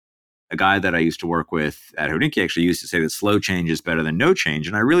A guy that I used to work with at HODINKEE actually used to say that slow change is better than no change.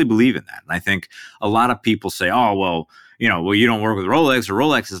 And I really believe in that. And I think a lot of people say, oh, well, you don't work with Rolex, or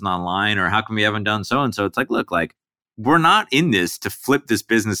Rolex isn't online, or how come we haven't done so and so? It's like, look, like, we're not in this to flip this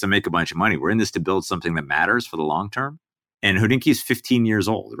business and make a bunch of money. We're in this to build something that matters for the long term. And HODINKEE is 15 years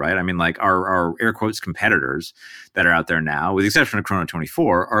old, right? I mean, like our air quotes competitors that are out there now, with the exception of Chrono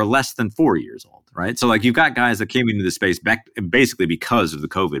 24, are less than 4 years old, right? So like you've got guys that came into the space back basically because of the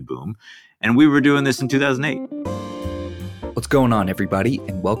COVID boom. And we were doing this in 2008. What's going on, everybody?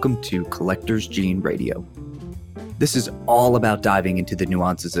 And welcome to Collector's Gene Radio. This is all about diving into the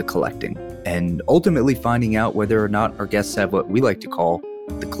nuances of collecting and ultimately finding out whether or not our guests have what we like to call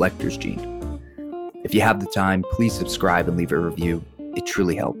the collector's gene. If you have the time, please subscribe and leave a review. It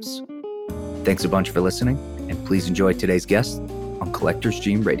truly helps. Thanks a bunch for listening, and please enjoy today's guest on Collector's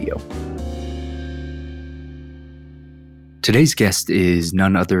Gene Radio. Today's guest is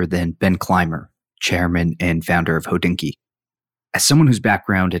none other than Ben Clymer, chairman and founder of HODINKEE. As someone whose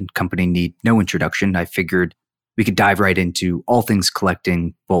background and company need no introduction, I figured we could dive right into all things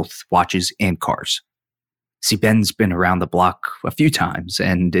collecting, both watches and cars. See, Ben's been around the block a few times,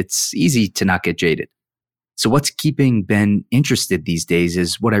 and it's easy to not get jaded. So what's keeping Ben interested these days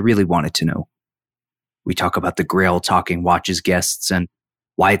is what I really wanted to know. We talk about the Grail Talking Watches guests and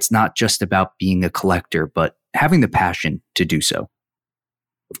why it's not just about being a collector, but having the passion to do so.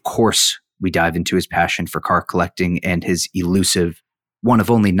 Of course, we dive into his passion for car collecting and his elusive, one of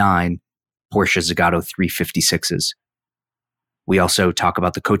only 9, Porsche Zagato 356s. We also talk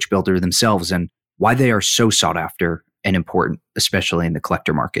about the coach builder themselves and why they are so sought after and important, especially in the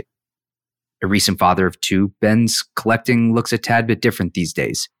collector market. A recent father of 2, Ben's collecting looks a tad bit different these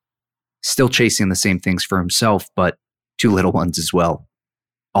days. Still chasing the same things for himself, but 2 little ones as well.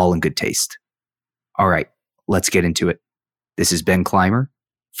 All in good taste. All right, let's get into it. This is Ben Clymer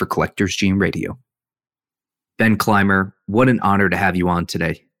for Collector's Gene Radio. Ben Clymer, what an honor to have you on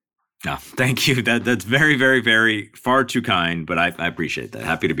today. Oh, thank you. That's very, very, very far too kind, but I appreciate that.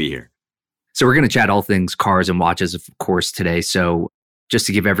 Happy to be here. So we're going to chat all things cars and watches, of course, today. So just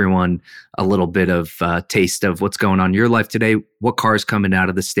to give everyone a little bit of taste of what's going on in your life today, what car is coming out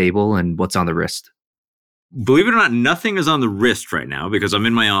of the stable and what's on the wrist? Believe it or not, nothing is on the wrist right now because I'm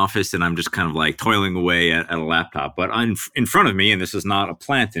in my office and I'm just kind of like toiling away at a laptop. But in front of me, and this is not a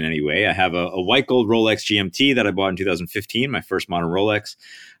plant in any way, I have a white gold Rolex GMT that I bought in 2015, my first modern Rolex.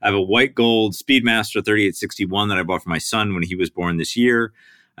 I have a white gold Speedmaster 3861 that I bought for my son when he was born this year.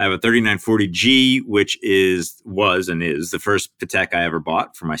 I have a 3940G, which was the first Patek I ever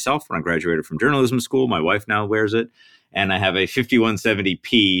bought for myself when I graduated from journalism school. My wife now wears it. And I have a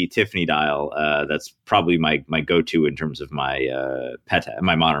 5170P Tiffany dial. That's probably my go-to in terms of my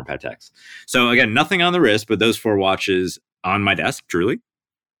my modern Pateks. So again, nothing on the wrist, but those 4 watches on my desk, truly.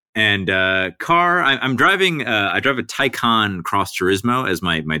 And car, I'm driving. I drive a Taycan Cross Turismo as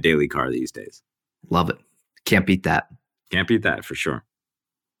my daily car these days. Love it. Can't beat that. Can't beat that for sure.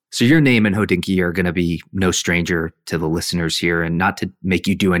 So your name and HODINKEE are going to be no stranger to the listeners here, and not to make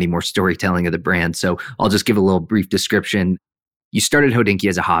you do any more storytelling of the brand. So I'll just give a little brief description. You started HODINKEE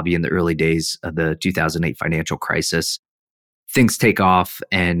as a hobby in the early days of the 2008 financial crisis. Things take off,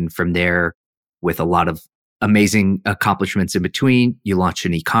 and from there, with a lot of amazing accomplishments in between, you launched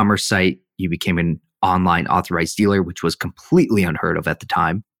an e-commerce site. You became an online authorized dealer, which was completely unheard of at the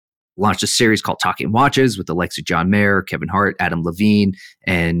time. Launched a series called Talking Watches with the likes of John Mayer, Kevin Hart, Adam Levine,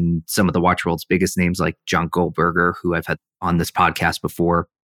 and some of the watch world's biggest names like John Goldberger, who I've had on this podcast before.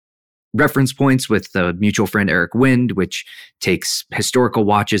 Reference points with the mutual friend Eric Wind, which takes historical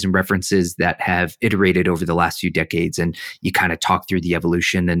watches and references that have iterated over the last few decades, and you kind of talk through the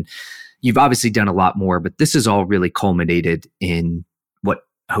evolution. And you've obviously done a lot more, but this has all really culminated in what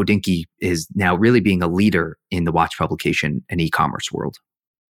HODINKEE is now really being a leader in the watch publication and e-commerce world.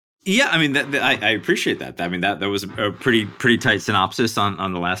 Yeah, I mean, I appreciate that. I mean, that was a pretty tight synopsis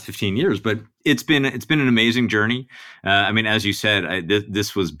on the last 15 years, but it's been an amazing journey. I mean, as you said,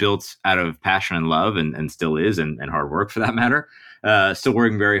 this was built out of passion and love, and still is, and hard work for that matter. Still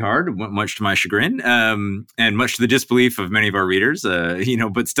working very hard, much to my chagrin, and much to the disbelief of many of our readers.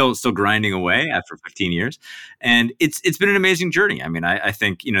 But still grinding away after 15 years, and it's been an amazing journey. I mean, I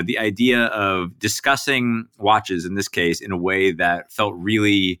think the idea of discussing watches in this case in a way that felt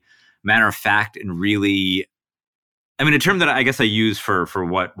really matter of fact and really, I mean, a term that I guess I use for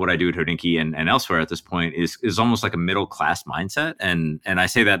what I do at HODINKEE and elsewhere at this point is almost like a middle class mindset, and I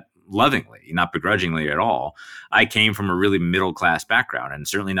say that lovingly, not begrudgingly at all. I came from a really middle class background, and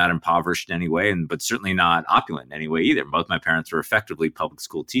certainly not impoverished in any way, but certainly not opulent in any way either. Both my parents were effectively public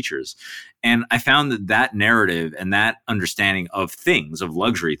school teachers. And I found that narrative and that understanding of things, of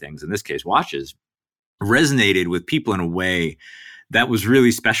luxury things, in this case, watches, resonated with people in a way that was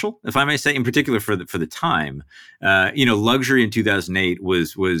really special, if I may say, in particular for the time. Luxury in 2008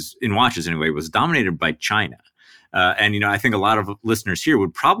 was in watches anyway, was dominated by China. And I think a lot of listeners here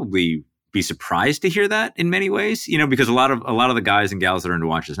would probably be surprised to hear that in many ways, because a lot of the guys and gals that are into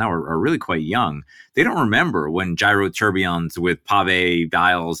watches now are really quite young. They don't remember when gyro tourbillons with pave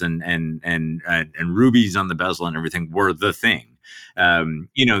dials and rubies on the bezel and everything were the thing.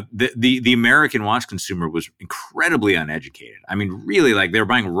 The American watch consumer was incredibly uneducated. I mean, really, like, they were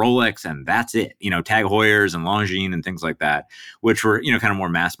buying Rolex and that's it, Tag Heuers and Longines and things like that, which were, kind of more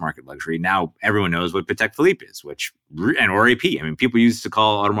mass market luxury. Now everyone knows what Patek Philippe is, or AP. I mean, people used to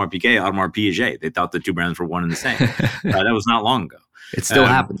call Audemars Piguet Audemars Piaget. They thought the two brands were one and the same. That was not long ago. It still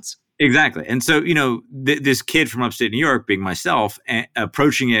happens. Exactly. And so, this kid from upstate New York, being myself,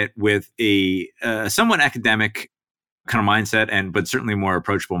 approaching it with a somewhat academic kind of mindset, but certainly more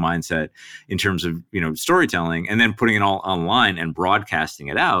approachable mindset in terms of, storytelling, and then putting it all online and broadcasting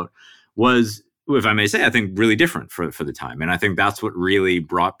it out was, if I may say, I think really different for the time. And I think that's what really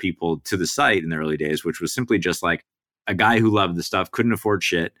brought people to the site in the early days, which was simply just like a guy who loved the stuff, couldn't afford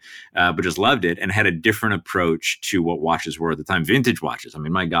shit, but just loved it and had a different approach to what watches were at the time. Vintage watches. I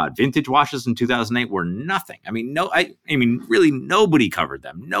mean, my God, vintage watches in 2008 were nothing. I mean, really nobody covered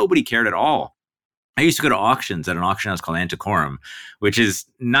them. Nobody cared at all. I used to go to auctions at an auction house called Antiquorum, which is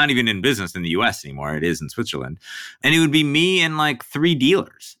not even in business in the US anymore. It is in Switzerland. And it would be me and like 3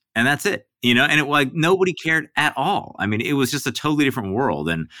 dealers. And that's it, and it, like, nobody cared at all. I mean, it was just a totally different world.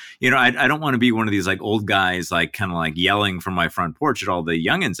 And, I don't want to be one of these like old guys, like kind of like yelling from my front porch at all the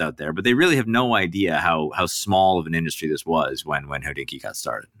youngins out there, but they really have no idea how small of an industry this was when HODINKEE got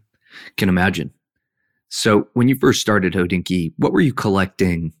started. Can imagine. So when you first started HODINKEE, what were you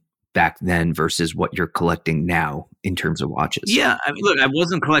collecting back then versus what you're collecting now in terms of watches? Yeah. I mean, look, I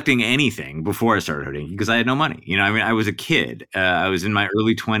wasn't collecting anything before I started HODINKEE because I had no money. I was a kid. I was in my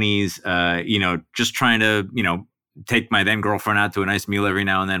early 20s, just trying to, take my then girlfriend out to a nice meal every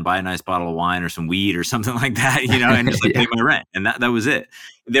now and then, buy a nice bottle of wine or some weed or something like that, and just like pay my rent. And that was it.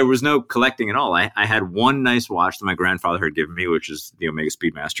 There was no collecting at all. I had one nice watch that my grandfather had given me, which is the Omega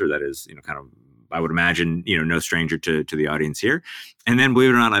Speedmaster. That is, kind of, I would imagine, no stranger to the audience here. And then,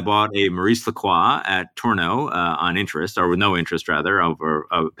 believe it or not, I bought a Maurice Lacroix at Tourneau on interest, or with no interest rather, over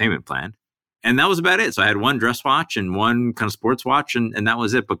a payment plan. And that was about it. So I had one dress watch and one kind of sports watch, and that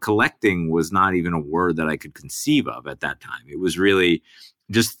was it. But collecting was not even a word that I could conceive of at that time. It was really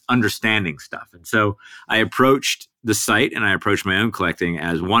just understanding stuff. And so I approached the site and I approached my own collecting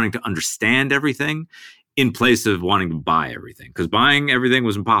as wanting to understand everything in place of wanting to buy everything, because buying everything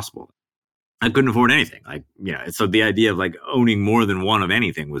was impossible. I couldn't afford anything. So the idea of like owning more than one of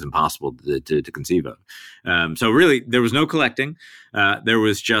anything was impossible to conceive of. So really, there was no collecting. There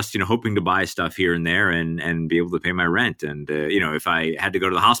was just, hoping to buy stuff here and there and be able to pay my rent. And, if I had to go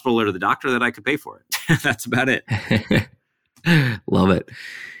to the hospital or to the doctor, that I could pay for it. That's about it. Love it.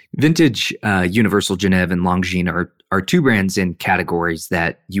 Vintage, Universal Genève and Longines are 2 brands in categories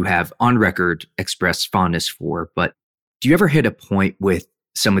that you have on record expressed fondness for. But do you ever hit a point with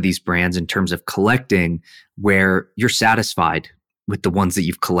some of these brands in terms of collecting where you're satisfied with the ones that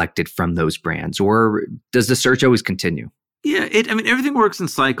you've collected from those brands, or does the search always continue? Yeah, everything works in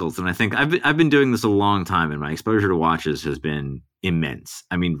cycles, and I think I've been doing this a long time, and my exposure to watches has been immense.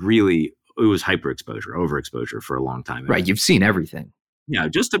 I mean, really, it was overexposure for a long time. Right, you've seen everything. Yeah,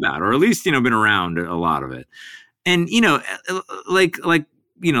 just about, or at least been around a lot of it, and like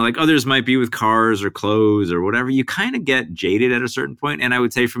others might be with cars or clothes or whatever, you kind of get jaded at a certain point. And I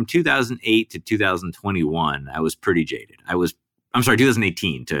would say from 2008 to 2021, I was pretty jaded.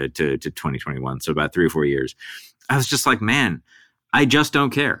 2018 to 2021. So about 3 or 4 years. I was just like, man, I just don't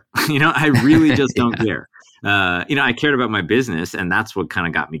care. I really just don't care. I cared about my business, and that's what kind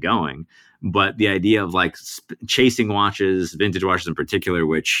of got me going. But the idea of like chasing watches, vintage watches in particular,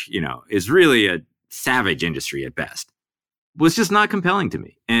 which, is really a savage industry at best, was just not compelling to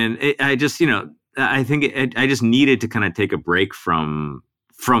me. And I just needed to kind of take a break from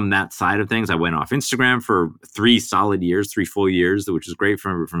that side of things. I went off Instagram for 3 full years, which is great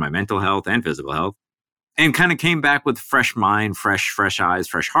for my mental health and physical health, and kind of came back with fresh mind, fresh eyes,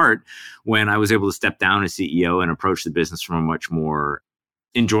 fresh heart when I was able to step down as CEO and approach the business from a much more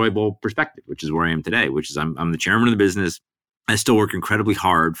enjoyable perspective, which is where I am today, which is I'm the chairman of the business. I still work incredibly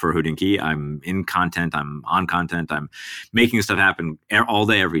hard for HODINKEE. I'm in content. I'm on content. I'm making stuff happen all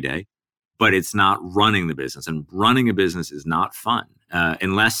day, every day. But it's not running the business. And running a business is not fun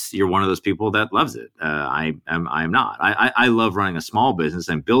unless you're one of those people that loves it. I'm not. I love running a small business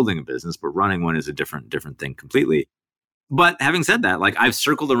and building a business, but running one is a different thing completely. But having said that, like I've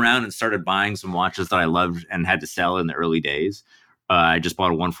circled around and started buying some watches that I loved and had to sell in the early days. I just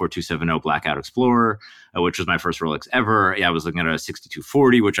bought a 14270 Blackout Explorer, which was my first Rolex ever. Yeah, I was looking at a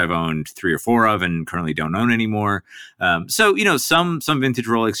 6240, which I've owned 3 or 4 of and currently don't own anymore. So, some vintage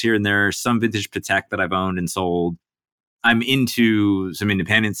Rolex here and there, some vintage Patek that I've owned and sold. I'm into some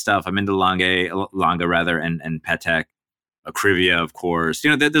independent stuff. I'm into Lange rather, and Patek, Akrivia, of course.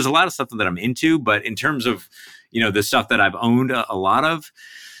 There's a lot of stuff that I'm into, but in terms of, the stuff that I've owned a lot of,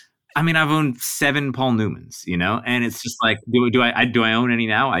 I mean, I've owned 7 Paul Newmans, and it's just like, do I own any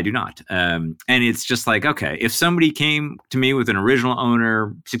now? I do not. And it's just like, okay, if somebody came to me with an original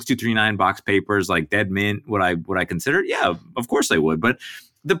owner, 6239 box papers, like dead mint, would I consider it? Yeah, of course I would. But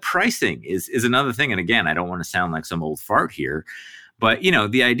the pricing is another thing. And again, I don't want to sound like some old fart here, but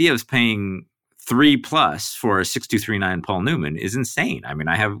the idea of paying 3+ for a 6239 Paul Newman is insane. I mean,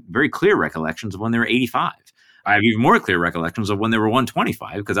 I have very clear recollections of when they were 85. I have even more clear recollections of when they were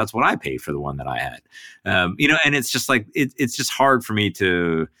 125 because that's what I paid for the one that I had. And it's just like it's just hard for me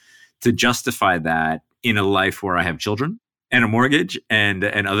to justify that in a life where I have children and a mortgage and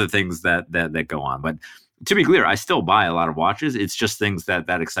other things that go on. But to be clear, I still buy a lot of watches. It's just things that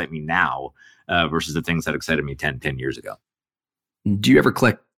excite me now versus the things that excited me 10 years ago. Do you ever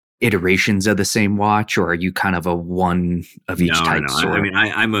collect iterations of the same watch, or are you kind of a one of each type? No. I mean,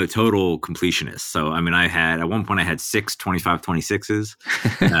 I'm a total completionist. So, I mean, at one point I had 6 2526s.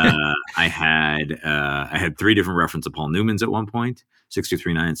 I had 3 different reference of Paul Newmans at one point,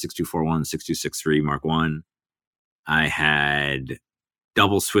 6239, 6241, 6263 Mark 1. I had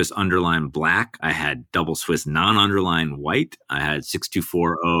double Swiss underline black. I had double Swiss non-underline white. I had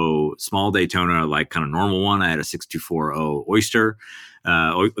 6240 small Daytona, like kind of normal one. I had a 6240 oyster,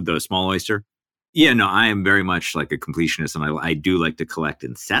 the small oyster. Yeah, no, I am very much like a completionist, and I do like to collect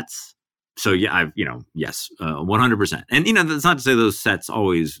in sets. So yeah, yes, 100%. And that's not to say those sets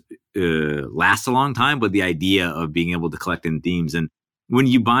always last a long time, but the idea of being able to collect in themes, and when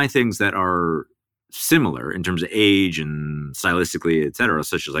you buy things that are similar in terms of age and stylistically, et cetera,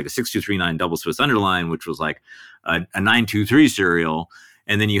 such as like a 6239 double Swiss underline, which was like a 923 serial,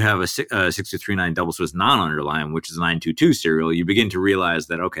 and then you have a 6239 double Swiss non-underline, which is a 922 serial, you begin to realize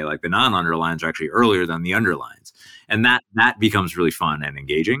that, okay, like the non-underlines are actually earlier than the underlines. And that becomes really fun and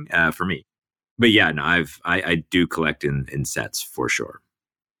engaging for me. But yeah, no, I do collect in sets for sure.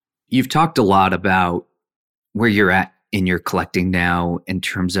 You've talked a lot about where you're at in your collecting now in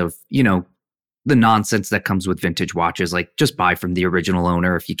terms of, the nonsense that comes with vintage watches, like just buy from the original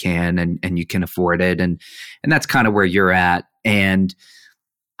owner if you can and you can afford it. And that's kind of where you're at. And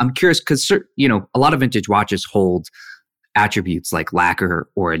I'm curious because, a lot of vintage watches hold attributes like lacquer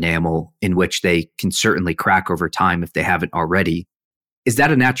or enamel in which they can certainly crack over time if they haven't already. Is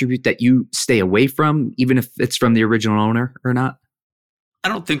that an attribute that you stay away from, even if it's from the original owner or not? I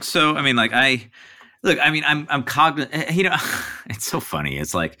don't think so. I mean, I'm cognizant, it's so funny.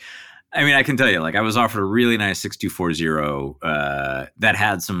 It's like, I mean, I can tell you, like, I was offered a really nice 6240 that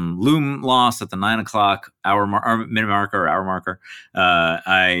had some lume loss at the 9 o'clock minute marker or hour marker.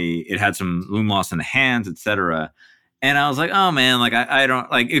 It had some lume loss in the hands, etc. And I was like, oh man, like I don't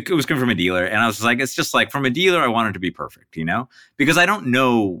like it was coming from a dealer, and I was just like, it's just like from a dealer, I want it to be perfect, because I don't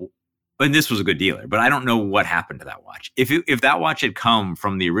know. And this was a good dealer, but I don't know what happened to that watch. If that watch had come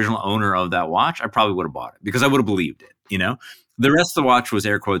from the original owner of that watch, I probably would have bought it because I would have believed it, The rest of the watch was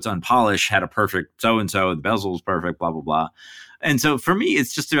air quotes unpolished, had a perfect so-and-so, the bezel was perfect, blah, blah, blah. And so for me,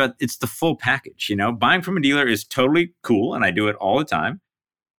 it's just it's the full package, Buying from a dealer is totally cool, and I do it all the time.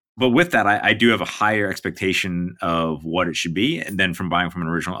 But with that, I do have a higher expectation of what it should be than from buying from an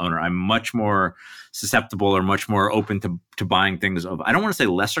original owner. I'm much more susceptible or much more open to buying things of, I don't want to say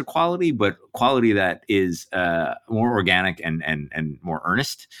lesser quality, but quality that is more organic and more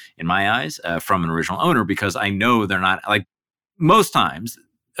earnest in my eyes from an original owner, because I know they're not like, most times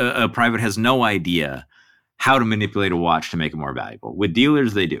a private has no idea how to manipulate a watch to make it more valuable. With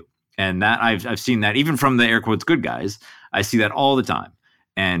dealers, they do. And that I've seen that even from the air quotes good guys. I see that all the time.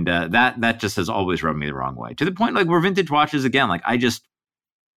 And that just has always rubbed me the wrong way, to the point like where vintage watches, again, like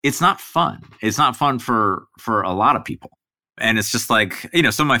it's not fun. It's not fun for a lot of people. And it's just like,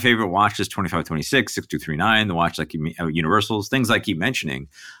 some of my favorite watches, 2526, 6239, the watch like Universals, things I keep mentioning,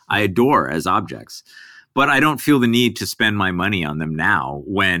 I adore as objects. But I don't feel the need to spend my money on them now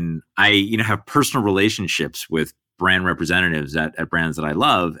when I, have personal relationships with brand representatives at brands that I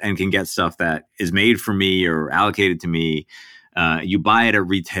love and can get stuff that is made for me or allocated to me. You buy it at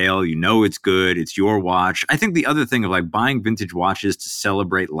retail, you know it's good, it's your watch. I think the other thing of like buying vintage watches to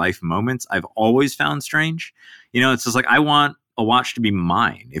celebrate life moments, I've always found strange. It's just like I want a watch to be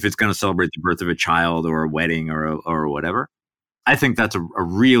mine if it's going to celebrate the birth of a child or a wedding or whatever. I think that's a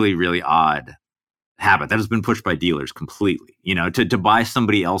really, really odd habit that has been pushed by dealers completely. To buy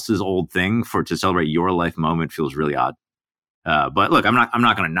somebody else's old thing to celebrate your life moment feels really odd. But look, I'm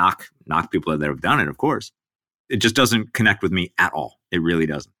not going to knock people that have done it, of course. It just doesn't connect with me at all. It really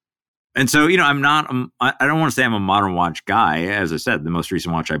doesn't. And so, I don't want to say I'm a modern watch guy. As I said, the most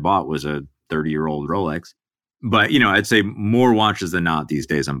recent watch I bought was a 30-year-old Rolex. But, I'd say more watches than not these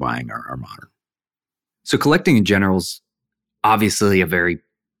days I'm buying are modern. So collecting in general is obviously a very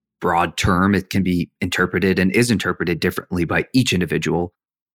broad term. It can be interpreted and is interpreted differently by each individual.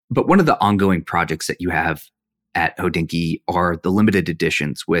 But one of the ongoing projects that you have at HODINKEE are the limited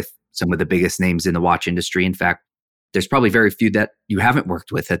editions with some of the biggest names in the watch industry. In fact, there's probably very few that you haven't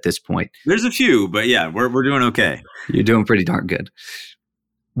worked with at this point. There's a few, but yeah, we're doing okay. You're doing pretty darn good.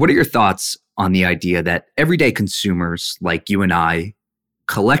 What are your thoughts on the idea that everyday consumers like you and I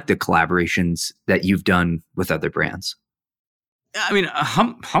collect the collaborations that you've done with other brands? I mean,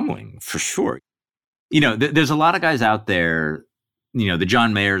 humbling for sure. There's a lot of guys out there, the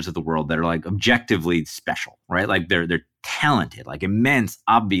John Mayers of the world that are like objectively special, right? Like they're talented, like immense,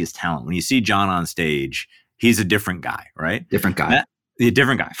 obvious talent. When you see John on stage, he's a different guy, right? Different guy. A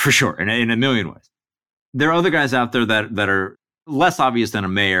different guy, for sure, in a million ways. There are other guys out there that are less obvious than a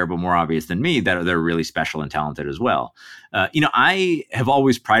Mayer, but more obvious than me, that are really special and talented as well. I have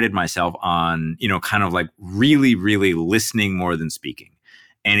always prided myself on, kind of like really, really listening more than speaking.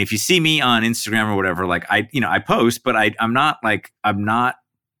 And if you see me on Instagram or whatever, like I post, but I'm not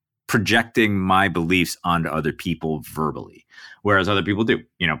projecting my beliefs onto other people verbally, whereas other people do.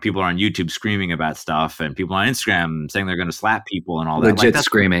 People are on YouTube screaming about stuff, and people on Instagram saying they're going to slap people and all that. Legit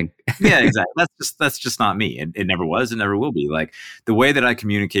screaming. Yeah, exactly. That's just not me. It never was and never will be. Like the way that I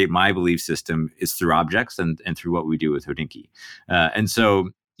communicate my belief system is through objects and through what we do with HODINKEE. And so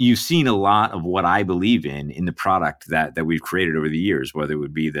you've seen a lot of what I believe in the product that we've created over the years, whether it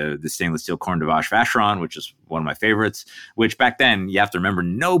would be the stainless steel Corne de Vache Vacheron, which is one of my favorites, which back then you have to remember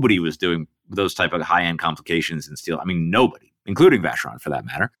nobody was doing those type of high-end complications in steel. I mean, nobody, including Vacheron for that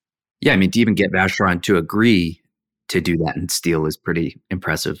matter. Yeah, I mean, to even get Vacheron to agree to do that in steel is pretty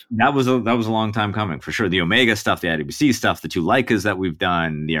impressive. That was a long time coming, for sure. The Omega stuff, the IWC stuff, the two Leicas that we've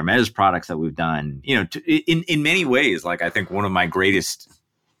done, the Hermes products that we've done, in many ways, like I think one of my greatest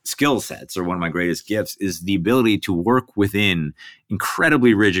skill sets or one of my greatest gifts is the ability to work within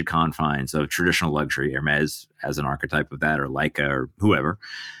incredibly rigid confines of traditional luxury, Hermes as an archetype of that, or Leica or whoever.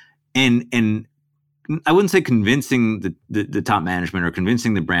 And I wouldn't say convincing the top management or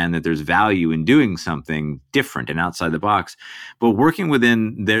convincing the brand that there's value in doing something different and outside the box, but working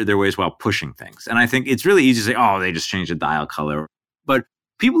within their ways while pushing things. And I think it's really easy to say, oh, they just changed the dial color. But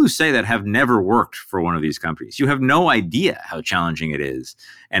people who say that have never worked for one of these companies. You have no idea how challenging it is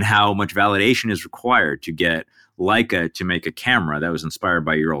and how much validation is required to get Leica to make a camera that was inspired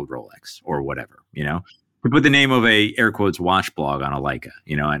by your old Rolex or whatever, to put the name of a air quotes watch blog on a Leica,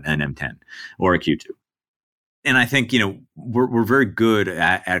 an M10 or a Q2. And I think, we're very good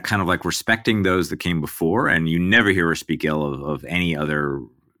at kind of like respecting those that came before, and you never hear us speak ill of any other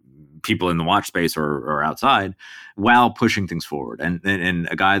people in the watch space or outside while pushing things forward. And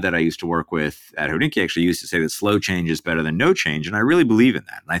a guy that I used to work with at HODINKEE actually used to say that slow change is better than no change. And I really believe in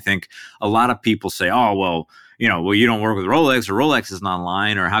that. And I think a lot of people say, oh, well, you don't work with Rolex, or Rolex isn't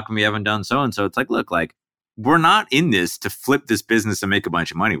online, or how come we haven't done so-and-so? It's like, look, like we're not in this to flip this business and make a bunch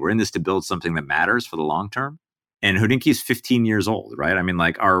of money. We're in this to build something that matters for the long term. And HODINKEE is 15 years old, right? I mean,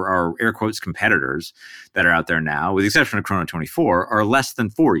 like our air quotes competitors that are out there now, with the exception of Chrono 24, are less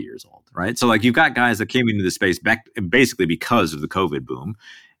than 4 years old, right? So like you've got guys that came into the space back basically because of the COVID boom,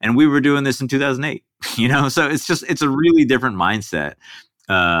 and we were doing this in 2008, So it's a really different mindset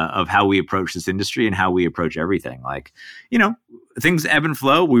of how we approach this industry and how we approach everything. Like, things ebb and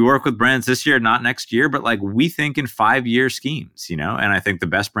flow. We work with brands this year, not next year, but like we think in 5-year schemes, and I think the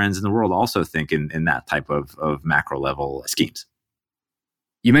best brands in the world also think in that type of macro level schemes.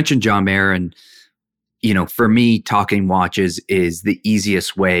 You mentioned John Mayer, and, for me, talking watches is the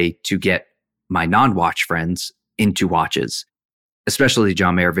easiest way to get my non-watch friends into watches, especially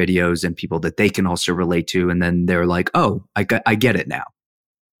John Mayer videos and people that they can also relate to. And then they're like, oh, I get it now.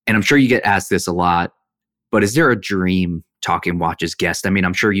 And I'm sure you get asked this a lot, but is there a dream talking watches guest? I mean,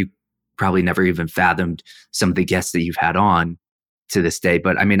 I'm sure you probably never even fathomed some of the guests that you've had on to this day,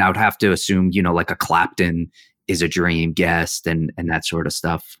 but I mean, I would have to assume, like a Clapton is a dream guest and that sort of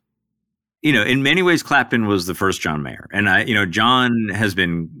stuff. In many ways, Clapton was the first John Mayer. And John has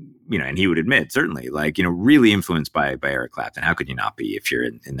been, and he would admit, certainly, really influenced by Eric Clapton. How could you not be if you're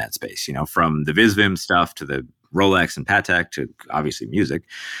in that space? From the VisVim stuff to the Rolex and Patek to obviously music.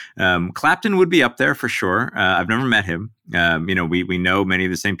 Clapton would be up there for sure. I've never met him. We know many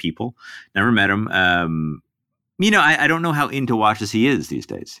of the same people. Never met him. I don't know how into watches he is these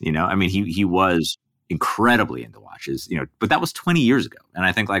days. He was incredibly into watches, but that was 20 years ago. And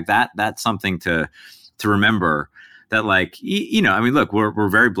I think that's something to remember that look, we're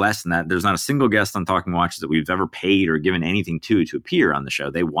very blessed in that there's not a single guest on Talking Watches that we've ever paid or given anything to appear on the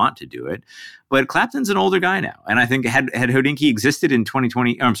show. They want to do it, but Clapton's an older guy now. And I think had HODINKEE existed in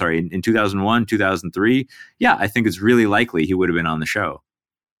 2001, 2003, yeah, I think it's really likely he would have been on the show.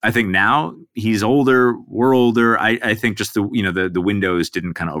 I think now he's older, we're older. I think just the windows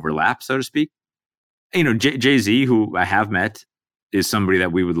didn't kind of overlap, so to speak. Jay-Z, who I have met, is somebody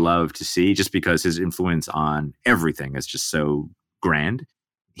that we would love to see just because his influence on everything is just so grand.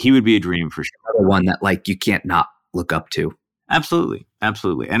 He would be a dream for sure. Another one that you can't not look up to. Absolutely.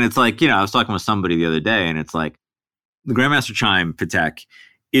 Absolutely. And it's I was talking with somebody the other day, and it's the Grandmaster Chime Patek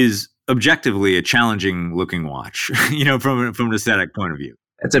is objectively a challenging looking watch, from an aesthetic point of view.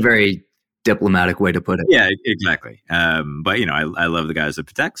 That's a very diplomatic way to put it. Yeah, exactly. But I love the guys at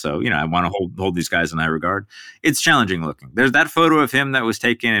Patek, so I want to hold these guys in high regard. It's challenging looking. There's that photo of him that was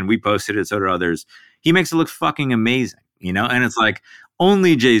taken, and we posted it. So did others. He makes it look fucking amazing, and it's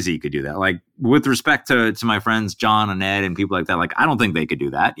only Jay-Z could do that. With respect to my friends John and Ed and people like that, I don't think they could do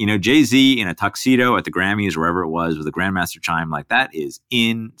that. Jay-Z in a tuxedo at the Grammys, wherever it was, with a Grandmaster Chime, that is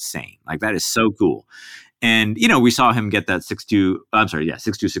insane. That is so cool. And, we saw him get that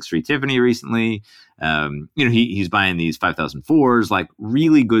 6263 Tiffany recently. He's buying these 5004s,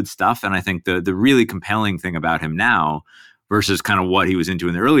 really good stuff. And I think the really compelling thing about him now versus kind of what he was into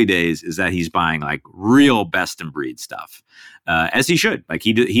in the early days is that he's buying real best in breed stuff, as he should.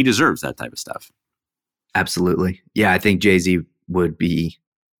 He deserves that type of stuff. Absolutely. Yeah, I think Jay-Z would be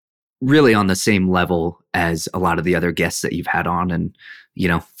really on the same level as a lot of the other guests that you've had on. And,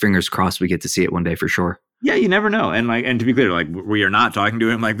 fingers crossed we get to see it one day for sure. Yeah, you never know. And to be clear, we are not talking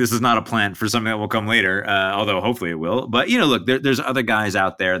to him. This is not a plant for something that will come later, although hopefully it will. But, look, there's other guys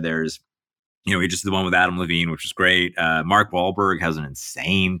out there. There's, he just did the one with Adam Levine, which was great. Mark Wahlberg has an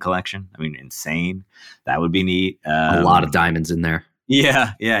insane collection. Insane. That would be neat. A lot of diamonds in there.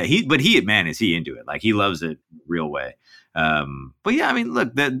 Yeah. Man, is he into it? He loves it real way. But yeah,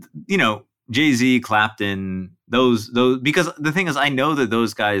 look, Jay-Z, Clapton, those, because the thing is, I know that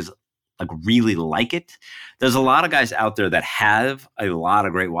those guys really like it. There's a lot of guys out there that have a lot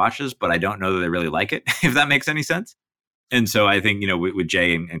of great watches, but I don't know that they really like it, if that makes any sense. And so I think, with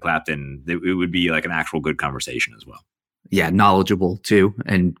Jay and Clapton, it would be an actual good conversation as well. Yeah, knowledgeable too,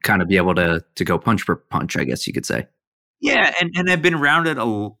 and kind of be able to go punch for punch, I guess you could say. Yeah, and I've been around it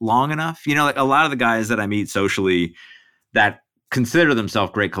long enough. A lot of the guys that I meet socially that consider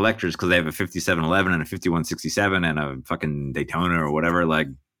themselves great collectors because they have a 5711 and a 5167 and a fucking Daytona or whatever,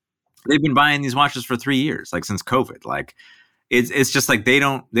 they've been buying these watches for 3 years, since COVID. It's just they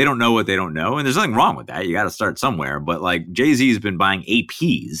don't know what they don't know. And there's nothing wrong with that. You got to start somewhere. But Jay-Z has been buying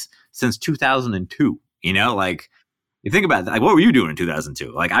APs since 2002, you think about that. What were you doing in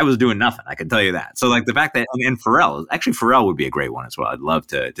 2002? I was doing nothing. I can tell you that. So the fact that, and Pharrell would be a great one as well. I'd love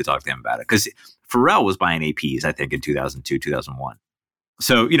to talk to him about it because Pharrell was buying APs, I think, in 2002, 2001.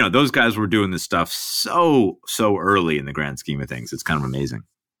 So, those guys were doing this stuff so early in the grand scheme of things. It's kind of amazing.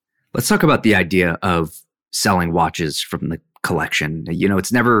 Let's talk about the idea of selling watches from the collection.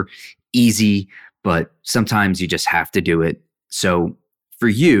 It's never easy, but sometimes you just have to do it. So for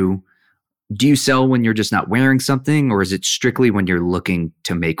you, do you sell when you're just not wearing something, or is it strictly when you're looking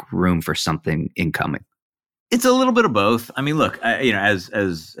to make room for something incoming? It's a little bit of both. Look, as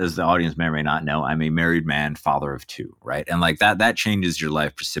the audience may or may not know, I'm a married man, father of two, right? And that changes your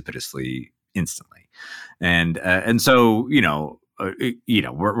life precipitously, instantly. And so,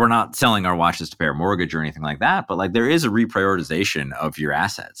 we're not selling our watches to pay our mortgage or anything like that, but there is a reprioritization of your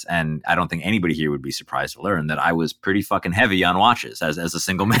assets. And I don't think anybody here would be surprised to learn that I was pretty fucking heavy on watches as a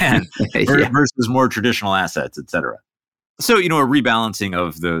single man versus more traditional assets, et cetera. So, a rebalancing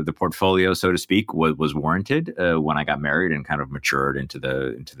of the portfolio, so to speak, was warranted when I got married and kind of matured into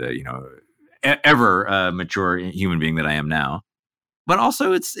the ever mature human being that I am now. But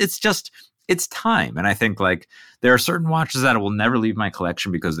also it's time. And I think there are certain watches that will never leave my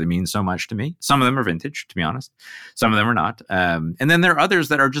collection because they mean so much to me. Some of them are vintage, to be honest. Some of them are not. And then there are others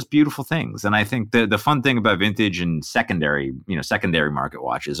that are just beautiful things. And I think the fun thing about vintage and secondary market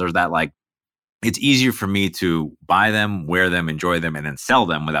watches is that it's easier for me to buy them, wear them, enjoy them, and then sell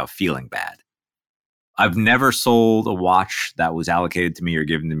them without feeling bad. I've never sold a watch that was allocated to me or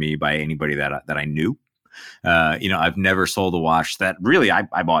given to me by anybody that I knew. I've never sold a watch that really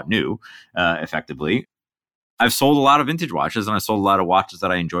I bought new, effectively. I've sold a lot of vintage watches, and I sold a lot of watches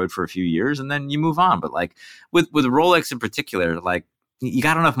that I enjoyed for a few years, and then you move on. But like with Rolex in particular, like you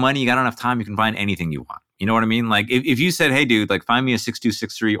got enough money, you got enough time, you can find anything you want. You know what I mean? Like if you said, "Hey, dude, like find me a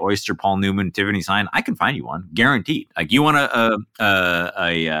 6263 Oyster Paul Newman Tiffany sign," I can find you one, guaranteed. Like you want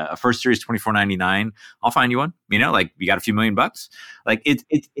a first series 2499, I'll find you one. You know, like you got a few $1,000,000. Like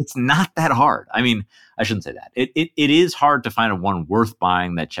it's not that hard. I mean, I shouldn't say that. It is hard to find a one worth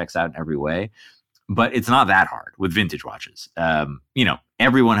buying that checks out in every way. But it's not that hard with vintage watches.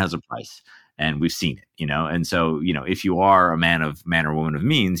 Everyone has a price, and we've seen it, and so, if you are a man or woman of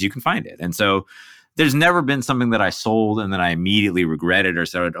means, you can find it. And so there's never been something that I sold and then I immediately regretted or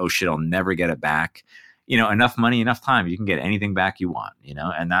said, oh shit, I'll never get it back. Enough money, enough time, you can get anything back you want,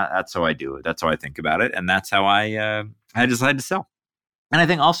 and that's how I do it. That's how I think about it. And that's how I decided to sell. And I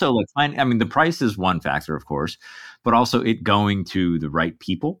think also the price is one factor, of course, but also it going to the right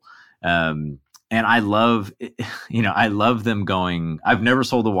people. And I love them going. I've never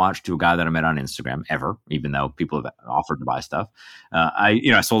sold a watch to a guy that I met on Instagram ever, even though people have offered to buy stuff.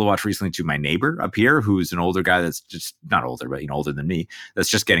 I sold a watch recently to my neighbor up here, who's an older guy that's just not older, but older than me, that's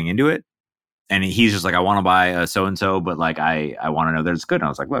just getting into it. And he's just like, I want to buy a so-and-so, but like, I want to know that it's good. And I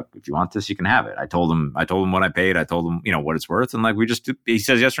was like, look, if you want this, you can have it. I told him what I paid. I told him, what it's worth. And like, he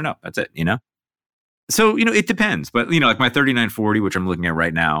says yes or no. That's it, So, it depends. But, like my 3940, which I'm looking at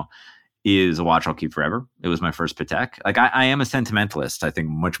right now, is a watch I'll keep forever. It was my first Patek. Like I am a sentimentalist, I think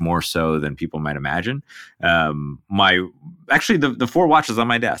much more so than people might imagine. The four watches on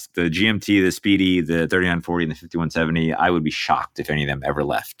my desk, the GMT, the Speedy, the 3940, and the 5170, I would be shocked if any of them ever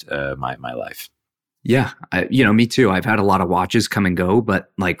left my life. Yeah. Me too. I've had a lot of watches come and go,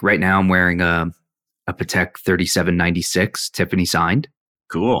 but like right now I'm wearing a Patek 3796 Tiffany signed.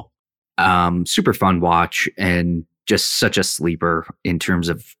 Cool. Super fun watch and just such a sleeper in terms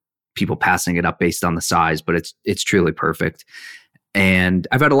of people passing it up based on the size, but it's truly perfect. And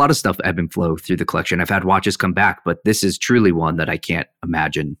I've had a lot of stuff ebb and flow through the collection. I've had watches come back, but this is truly one that I can't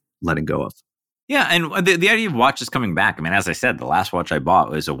imagine letting go of. Yeah, and the idea of watches coming back, I mean, as I said, the last watch I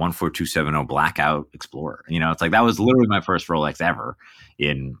bought was a 14270 Blackout Explorer. It's like that was literally my first Rolex ever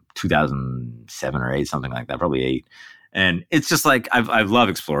in 2007 or 8, something like that, probably 8. And it's just like I've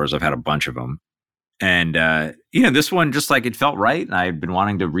loved Explorers. I've had a bunch of them. And, this one, just like it felt right. And I've been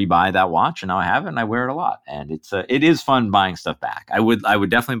wanting to rebuy that watch, and now I have it, and I wear it a lot. And it is fun buying stuff back. I would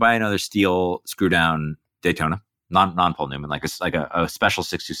definitely buy another steel screw down Daytona, non Paul Newman, like a special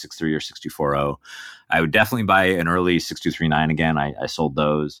 6263 or 6240. I would definitely buy an early 6239 again. I sold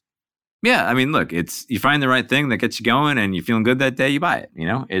those. Yeah, I mean, look, you find the right thing that gets you going, and you're feeling good that day, you buy it.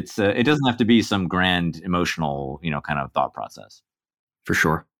 It doesn't have to be some grand emotional, kind of thought process. For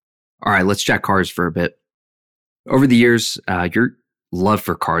sure. All right, let's chat cars for a bit. Over the years, your love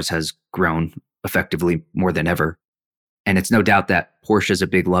for cars has grown effectively more than ever. And it's no doubt that Porsche is a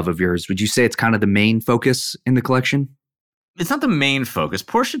big love of yours. Would you say it's kind of the main focus in the collection? It's not the main focus.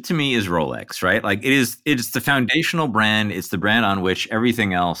 Porsche to me is Rolex, right? Like it's the foundational brand. It's the brand on which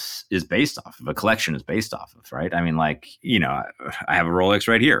everything else is based off of. A collection is based off of, right? I mean, like, I have a Rolex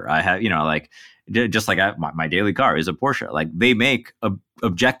right here. I have, just like my daily car is a Porsche. Like they make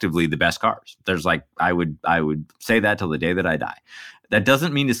objectively the best cars. There's like, I would say that till the day that I die. That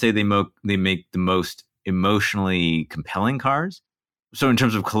doesn't mean to say they make the most emotionally compelling cars. So in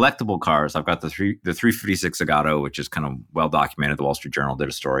terms of collectible cars, I've got the 356 Zagato, which is kind of well documented. The Wall Street Journal did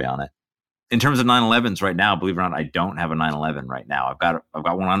a story on it. In terms of 911s right now, believe it or not, I don't have a 911 right now. I've got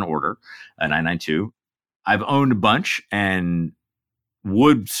one on order, a 992. I've owned a bunch and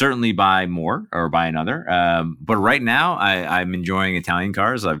would certainly buy more or buy another. But right now I'm enjoying Italian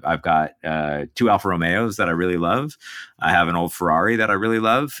cars. I've got 2 Alfa Romeos that I really love. I have an old Ferrari that I really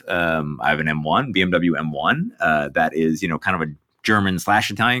love. I have an M1, BMW M1, that is, kind of a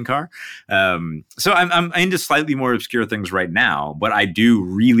German/Italian car. So I'm into slightly more obscure things right now, but I do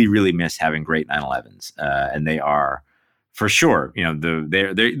really, really miss having great 911s. And they are, for sure,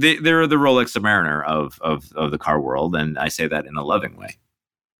 they're the Rolex Submariner of the car world, and I say that in a loving way.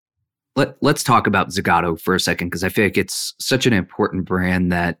 Let's talk about Zagato for a second, because I feel like it's such an important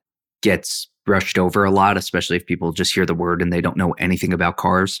brand that gets brushed over a lot, especially if people just hear the word and they don't know anything about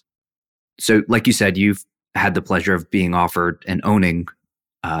cars. So, like you said, you've had the pleasure of being offered and owning,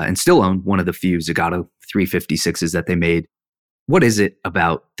 and still own, one of the few Zagato 356s that they made. What is it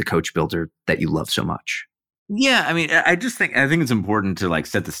about the coach builder that you love so much? Yeah, I mean, I think it's important to like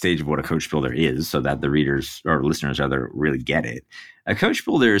set the stage of what a coach builder is, so that the readers or listeners rather really get it. A coach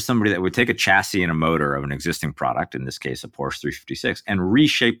builder is somebody that would take a chassis and a motor of an existing product, in this case a Porsche 356, and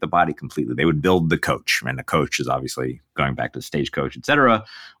reshape the body completely. They would build the coach, and the coach is obviously going back to the stagecoach, etc.,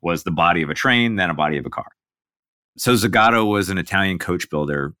 was the body of a train, then a body of a car. So Zagato was an Italian coach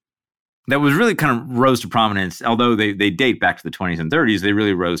builder that was really kind of rose to prominence, although they date back to the 20s and 30s. They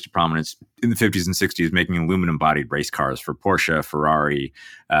really rose to prominence in the 50s and 60s, making aluminum-bodied race cars for Porsche, Ferrari,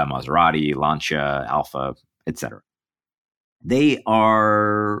 Maserati, Lancia, Alfa, etc. They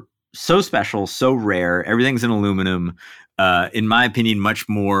are so special, so rare. Everything's in aluminum. In my opinion, much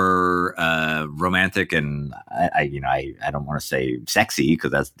more romantic, and I don't want to say sexy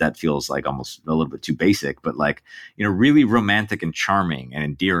because that feels like almost a little bit too basic, but like, really romantic and charming and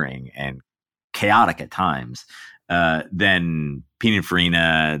endearing and chaotic at times than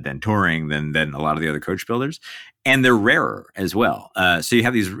Pininfarina, than Touring, than a lot of the other coach builders. And they're rarer as well. So you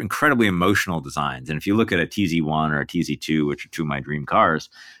have these incredibly emotional designs. And if you look at a TZ1 or a TZ2, which are two of my dream cars,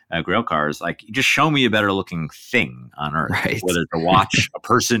 grail cars, like, just show me a better looking thing on earth, Right. Whether it's a watch, a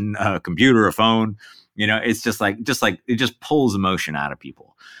person, a computer, a phone, it's just like it just pulls emotion out of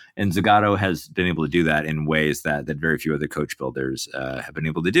people. And Zagato has been able to do that in ways that very few other coach builders have been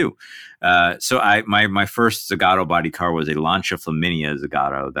able to do. So my first Zagato body car was a Lancia Flaminia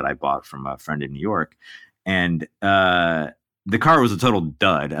Zagato that I bought from a friend in New York. And the car was a total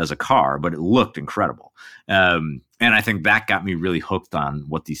dud as a car, but it looked incredible. And I think that got me really hooked on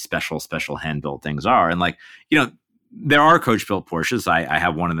what these special hand-built things are. And like, there are coach-built Porsches. I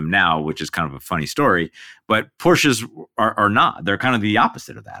have one of them now, which is kind of a funny story. But Porsches are not. They're kind of the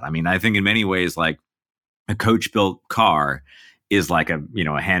opposite of that. I mean, I think in many ways, like, a coach-built car is like a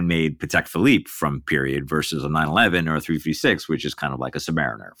handmade Patek Philippe from period versus a 911 or a 356, which is kind of like a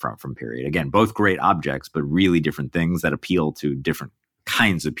Submariner from period. Again, both great objects, but really different things that appeal to different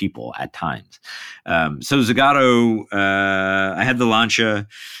kinds of people at times. So Zagato, I had the Lancia.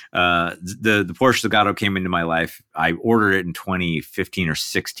 The Porsche Zagato came into my life. I ordered it in 2015 or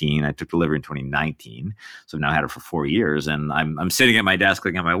 16. I took delivery in 2019. So I've now had it for 4 years, and I'm sitting at my desk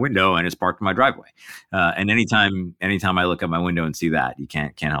looking at my window, and it's parked in my driveway. And anytime I look out my window and see that, you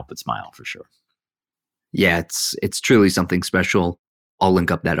can't help but smile, for sure. Yeah, it's truly something special. I'll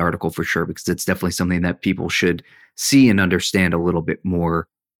link up that article for sure, because it's definitely something that people should see and understand a little bit more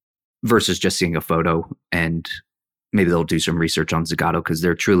versus just seeing a photo. And maybe they'll do some research on Zagato, because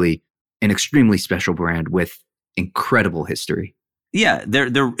they're truly an extremely special brand with incredible history. Yeah,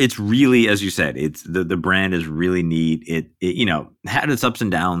 it's really, as you said, it's the brand is really neat. It had its ups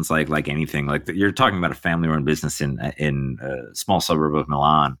and downs like anything. Like, you're talking about a family-run business in a small suburb of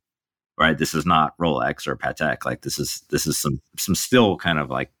Milan. Right, this is not Rolex or Patek. Like, this is some still kind of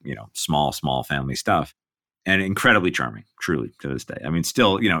like small family stuff, and incredibly charming, truly, to this day. I mean,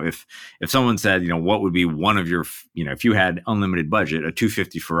 still, if someone said, what would be one of your, if you had unlimited budget, a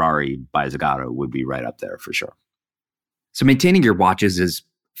 250 Ferrari by Zagato would be right up there for sure. So maintaining your watches is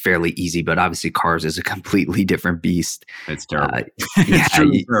fairly easy, but obviously cars is a completely different beast. It's terrible. It's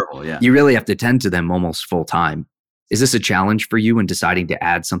truly terrible. Yeah, you really have to tend to them almost full time. Is this a challenge for you in deciding to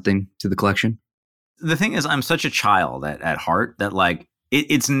add something to the collection? The thing is, I'm such a child at heart that, like,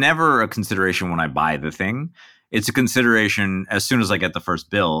 it's never a consideration when I buy the thing. It's a consideration as soon as I get the first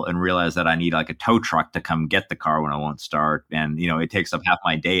bill and realize that I need like a tow truck to come get the car when I won't start. And, it takes up half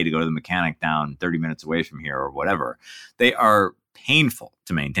my day to go to the mechanic down 30 minutes away from here or whatever. They are painful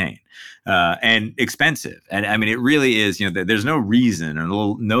to maintain and expensive. And I mean, it really is, there's no reason or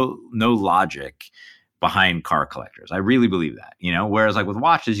no logic behind car collectors. I really believe that, whereas like with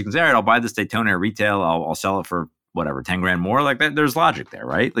watches, you can say, all right, I'll buy this Daytona at retail. I'll sell it for whatever, 10 grand more. Like that, there's logic there,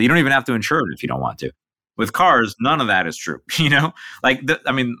 right? Like, you don't even have to insure it if you don't want to. With cars, none of that is true, Like,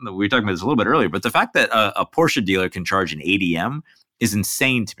 we were talking about this a little bit earlier, but the fact that a Porsche dealer can charge an ADM is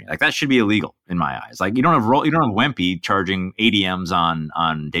insane to me. Like, that should be illegal in my eyes. Like, you don't have Wempy charging ADMs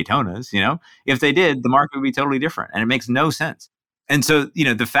on Daytonas. If they did, the market would be totally different, and it makes no sense. And so,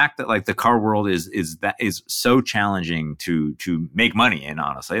 the fact that like the car world is so challenging to make money in,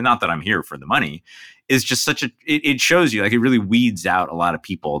 honestly, not that I'm here for the money, is just it shows you, like, it really weeds out a lot of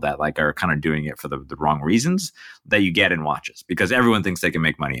people that like are kind of doing it for the wrong reasons that you get in watches, because everyone thinks they can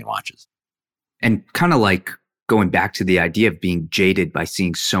make money in watches. And kind of like going back to the idea of being jaded by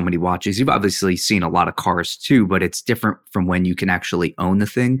seeing so many watches, you've obviously seen a lot of cars too, but it's different from when you can actually own the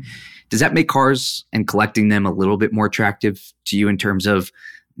thing. Does that make cars and collecting them a little bit more attractive to you in terms of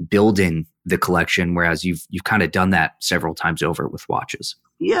building the collection, whereas you've kind of done that several times over with watches.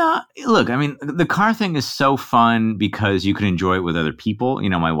 Yeah, look, I mean, the car thing is so fun because you can enjoy it with other people.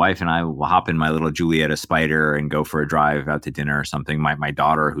 My wife and I will hop in my little Giulietta Spider and go for a drive out to dinner or something. My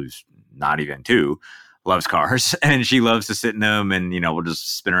daughter, who's not even 2, loves cars and she loves to sit in them, and we'll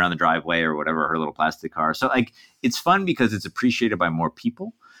just spin around the driveway or whatever, her little plastic car. So like, it's fun because it's appreciated by more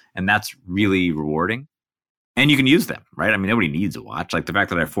people, and that's really rewarding. And you can use them, right? I mean, nobody needs a watch. Like the fact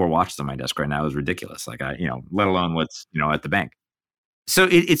that I have 4 watches on my desk right now is ridiculous. Like let alone what's at the bank. So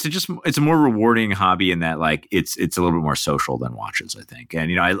it's a more rewarding hobby in that, like, it's a little bit more social than watches, I think.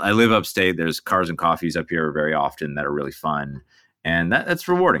 And I live upstate. There's cars and coffees up here very often that are really fun, and that's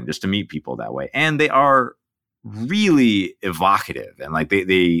rewarding just to meet people that way. And they are really evocative, and like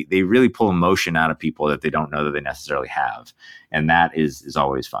they really pull emotion out of people that they don't know that they necessarily have, and that is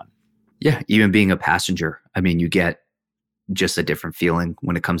always fun. Yeah, even being a passenger, I mean, you get just a different feeling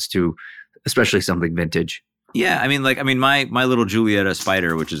when it comes to especially something vintage. Yeah, I mean, my little Giulietta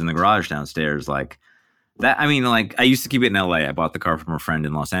Spider, which is in the garage downstairs, like that. I mean, like, I used to keep it in LA. I bought the car from a friend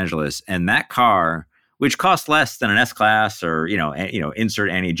in Los Angeles, and that car, which costs less than an S-Class or insert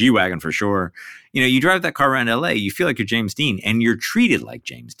any G-Wagon for sure. You drive that car around LA, you feel like you're James Dean, and you're treated like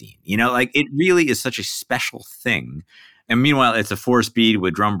James Dean. Like, it really is such a special thing. And meanwhile, it's a 4-speed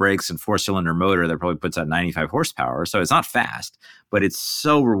with drum brakes and 4-cylinder motor that probably puts out 95 horsepower. So it's not fast, but it's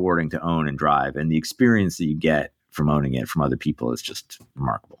so rewarding to own and drive. And the experience that you get from owning it from other people is just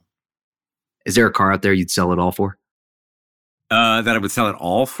remarkable. Is there a car out there you'd sell it all for? That I would sell it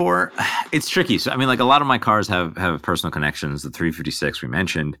all for? It's tricky. So, I mean, like, a lot of my cars have personal connections. The 356 we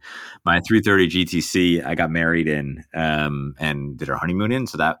mentioned. My 330 GTC, I got married in and did our honeymoon in.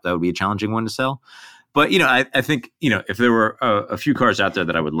 So that would be a challenging one to sell. But, I think, if there were a few cars out there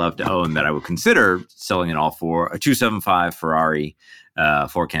that I would love to own that I would consider selling it all for, a 275 Ferrari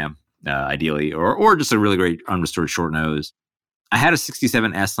 4Cam, ideally, or just a really great unrestored short nose. I had a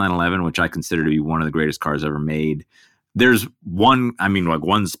 67 S911, which I consider to be one of the greatest cars ever made. There's one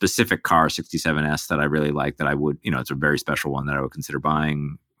specific car, 67S, that I really like that I would, it's a very special one that I would consider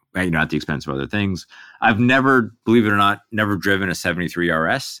buying, at the expense of other things. I've never, believe it or not, driven a 73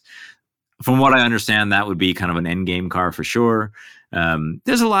 RS. From what I understand, that would be kind of an end game car for sure.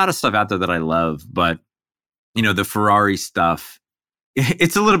 There's a lot of stuff out there that I love, but the Ferrari stuff,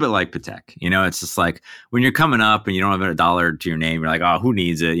 it's a little bit like Patek. It's just like when you're coming up and you don't have $1 to your name, you're like, oh, who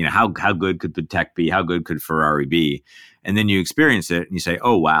needs it? How good could Patek be? How good could Ferrari be? And then you experience it and you say,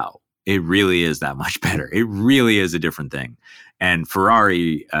 oh, wow, it really is that much better. It really is a different thing. And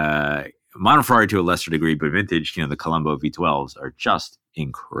Ferrari, modern Ferrari to a lesser degree, but vintage, the Colombo V12s are just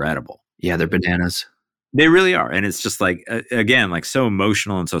incredible. Yeah, they're bananas. They really are. And it's just like, again, like so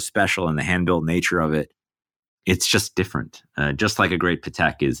emotional and so special, and the hand-built nature of it. It's just different. Just like a great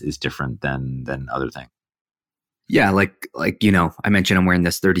Patek is different than other things. Yeah, like I mentioned I'm wearing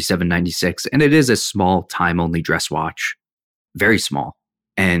this 3796, and it is a small time-only dress watch. Very small.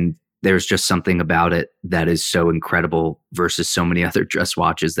 And there's just something about it that is so incredible versus so many other dress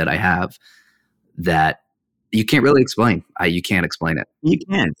watches that I have that you can't really explain. You can't explain it. You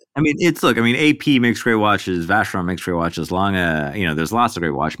can't. I mean, AP makes great watches. Vacheron makes great watches. Lange, there's lots of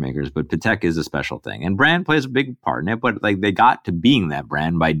great watchmakers, but Patek is a special thing. And brand plays a big part in it, but like they got to being that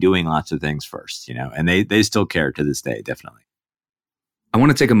brand by doing lots of things first, and they still care to this day, definitely. I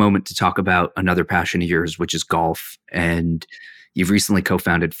want to take a moment to talk about another passion of yours, which is golf. And you've recently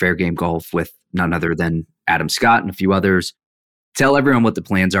co-founded Fair Game Golf with none other than Adam Scott and a few others. Tell everyone what the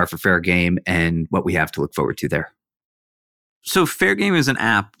plans are for Fair Game and what we have to look forward to there. So Fair Game is an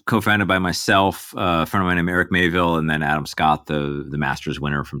app co-founded by myself, a friend of mine named Eric Mayville, and then Adam Scott, the Masters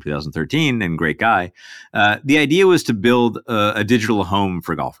winner from 2013 and great guy. The idea was to build a digital home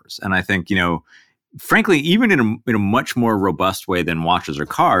for golfers. And I think, frankly, even in a much more robust way than watches or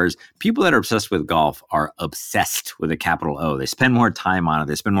cars, people that are obsessed with golf are obsessed with a capital O. They spend more time on it.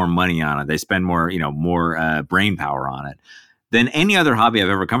 They spend more money on it. They spend more brain power on it than any other hobby I've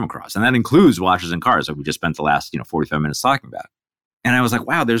ever come across. And that includes watches and cars that we just spent the last 45 minutes talking about. And I was like,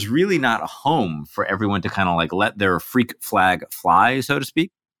 wow, there's really not a home for everyone to kind of like let their freak flag fly, so to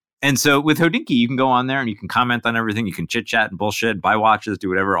speak. And so with HODINKEE, you can go on there and you can comment on everything. You can chit chat and bullshit, buy watches, do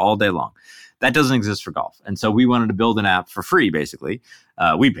whatever all day long. That doesn't exist for golf. And so we wanted to build an app for free, basically.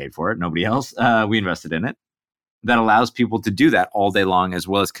 We paid for it, nobody else. We invested in it. That allows people to do that all day long, as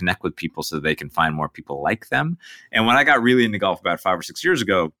well as connect with people so they can find more people like them. And when I got really into golf about 5 or 6 years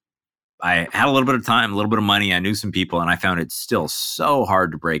ago, I had a little bit of time, a little bit of money. I knew some people, and I found it still so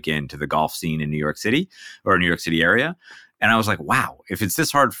hard to break into the golf scene in New York City or New York City area. And I was like, wow, if it's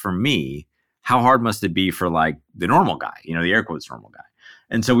this hard for me, how hard must it be for like the normal guy, the air quotes normal guy.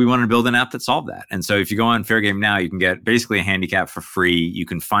 And so we wanted to build an app that solved that. And so if you go on Fair Game now, you can get basically a handicap for free. You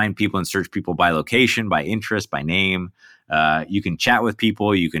can find people and search people by location, by interest, by name. You can chat with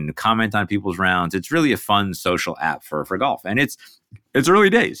people. You can comment on people's rounds. It's really a fun social app for golf. And it's early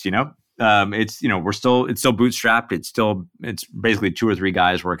days, it's still bootstrapped. It's basically 2 or 3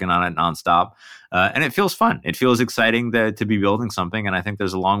 guys working on it nonstop. And it feels fun. It feels exciting to be building something. And I think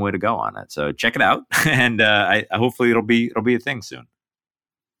there's a long way to go on it. So check it out. And I hopefully it'll be a thing soon.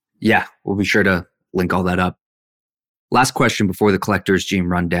 Yeah, we'll be sure to link all that up. Last question before the collector's gene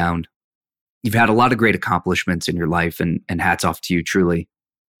rundown. You've had a lot of great accomplishments in your life, and hats off to you, truly.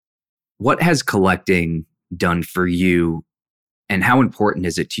 What has collecting done for you, and how important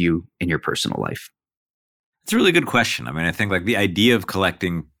is it to you in your personal life? It's a really good question. I mean, I think like the idea of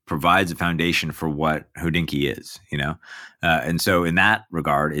collecting provides a foundation for what HODINKEE is, and so in that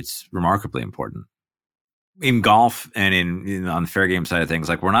regard, it's remarkably important. In golf and on the fair game side of things,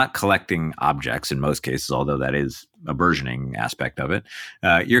 like we're not collecting objects in most cases, although that is a burgeoning aspect of it.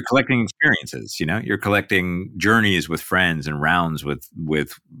 You're collecting experiences, you're collecting journeys with friends and rounds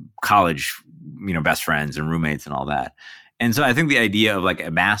with college, best friends and roommates and all that. And so I think the idea of like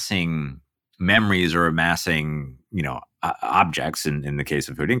amassing memories or amassing, objects in the case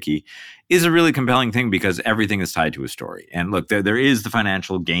of HODINKEE is a really compelling thing because everything is tied to a story. And look, there is the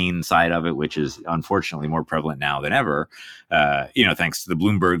financial gain side of it, which is unfortunately more prevalent now than ever, thanks to the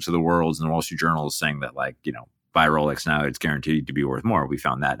Bloombergs of the world and the Wall Street Journal saying that buy a Rolex now, it's guaranteed to be worth more. We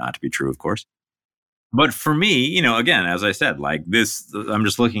found that not to be true, of course. But for me, again, as I said, like this, I'm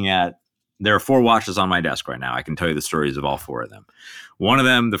just looking at, there are 4 watches on my desk right now. I can tell you the stories of all 4 of them. One of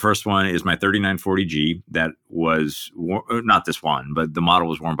them, the first one, is my 3940G that was, not this one, but the model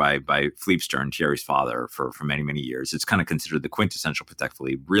was worn by Philippe Stern, Thierry's father, for many, many years. It's kind of considered the quintessential Patek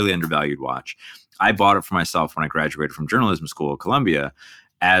Philippe, really undervalued watch. I bought it for myself when I graduated from journalism school at Columbia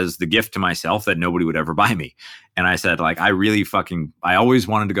as the gift to myself that nobody would ever buy me. And I said, I always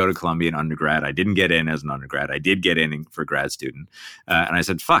wanted to go to Columbia in undergrad. I didn't get in as an undergrad. I did get in for grad student. And I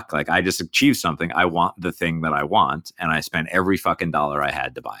said, I just achieved something. I want the thing that I want. And I spent every fucking dollar I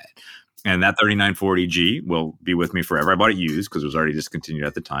had to buy it. And that 3940G will be with me forever. I bought it used because it was already discontinued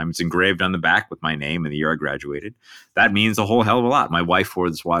at the time. It's engraved on the back with my name and the year I graduated. That means a whole hell of a lot. My wife wore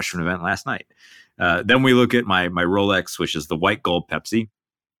this watch to an event last night. Then we look at my Rolex, which is the white gold Pepsi.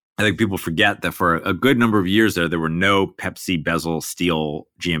 I think people forget that for a good number of years there were no Pepsi bezel steel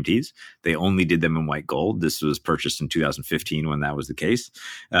GMTs. They only did them in white gold. This was purchased in 2015 when that was the case.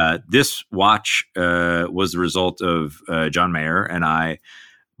 This watch was the result of John Mayer and I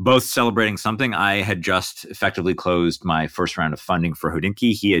both celebrating something. I had just effectively closed my first round of funding for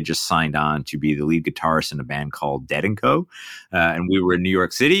HODINKEE. He had just signed on to be the lead guitarist in a band called Dead & Co. And we were in New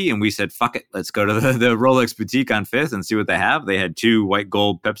York City and we said, fuck it, let's go to the Rolex boutique on 5th and see what they have. They had 2 white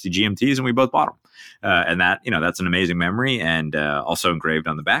gold Pepsi GMTs and we both bought them. And that's an amazing memory and also engraved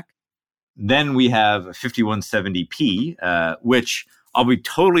on the back. Then we have a 5170P, which I'll be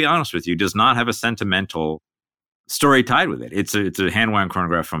totally honest with you, does not have a sentimental story tied with it. It's a hand-wound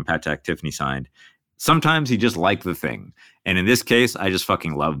chronograph from Patek, Tiffany signed. Sometimes you just like the thing. And in this case, I just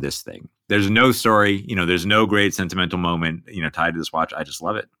fucking love this thing. There's no story, there's no great sentimental moment, tied to this watch. I just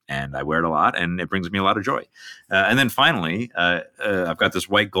love it. And I wear it a lot and it brings me a lot of joy. And then finally, I've got this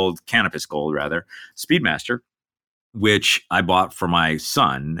white gold, Canopus gold rather, Speedmaster, which I bought for my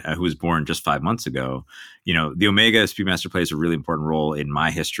son, who was born just 5 months ago. The Omega Speedmaster plays a really important role in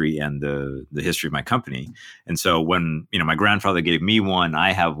my history and the history of my company. And so when, my grandfather gave me one,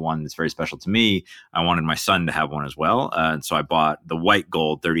 I have one that's very special to me. I wanted my son to have one as well. And so I bought the white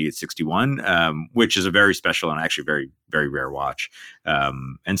gold 3861, which is a very special and actually very, very rare watch.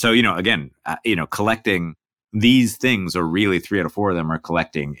 And so, again, collecting these things, or really 3 out of 4 of them are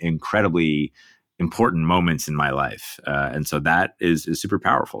collecting incredibly important moments in my life. And so that is super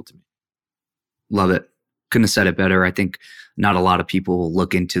powerful to me. Love it. Couldn't have said it better. I think not a lot of people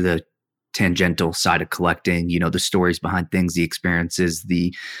look into the tangential side of collecting, the stories behind things, the experiences,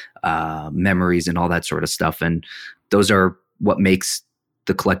 the memories and all that sort of stuff. And those are what makes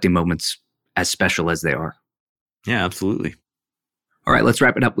the collecting moments as special as they are. Yeah, absolutely. All right, let's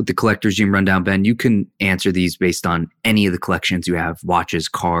wrap it up with the collector's gene rundown. Ben, you can answer these based on any of the collections you have, watches,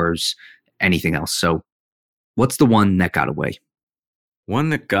 cars, anything else. So what's the one that got away? One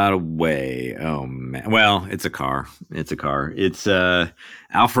that got away. Oh man. Well, it's a car. It's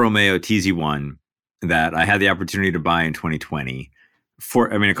Alfa Romeo TZ1 that I had the opportunity to buy in 2020.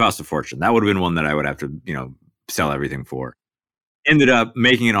 It cost a fortune. That would have been one that I would have to, sell everything for. Ended up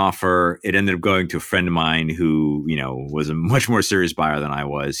making an offer. It ended up going to a friend of mine who, was a much more serious buyer than I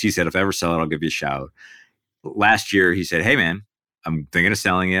was. He said, if I ever sell it, I'll give you a shout. Last year, he said, hey man, I'm thinking of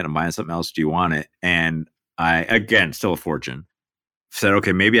selling it. I'm buying something else. Do you want it? And I, again, still a fortune, said,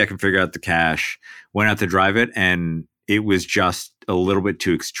 okay, maybe I can figure out the cash. Went out to drive it, and it was just a little bit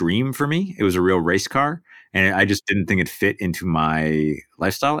too extreme for me. It was a real race car, and I just didn't think it fit into my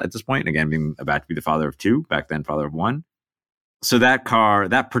lifestyle at this point. And again, being about to be the father of two, back then father of one. So that car,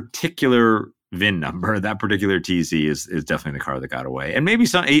 that particular VIN number, that particular TZ is definitely the car that got away. And maybe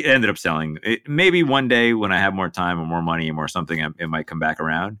it ended up selling. Maybe one day when I have more time or more money or something, it might come back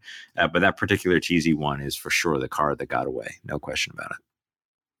around. But that particular TZ one is for sure the car that got away. No question about it.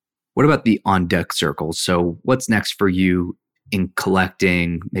 What about the on-deck circles? So what's next for you in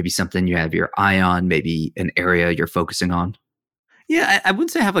collecting? Maybe something you have your eye on, maybe an area you're focusing on? Yeah, I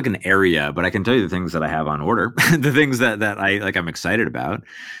wouldn't say I have like an area, but I can tell you the things that I have on order, the things that I like, I'm excited about.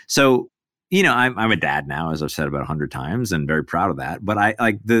 So, I'm a dad now, as I've said about 100 times, and very proud of that. But I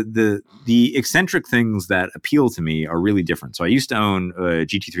like the eccentric things that appeal to me are really different. So I used to own a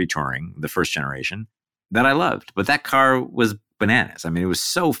GT3 Touring, the first generation, that I loved, but that car was bananas. I mean, it was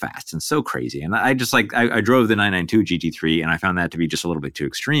so fast and so crazy. And I just I drove the 992 GT3, and I found that to be just a little bit too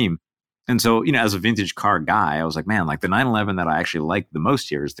extreme. And so, as a vintage car guy, I was like, man, like the 911 that I actually like the most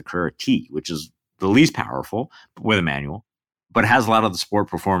here is the Carrera T, which is the least powerful with a manual, but has a lot of the sport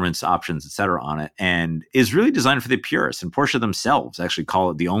performance options, et cetera, on it, and is really designed for the purist. And Porsche themselves actually call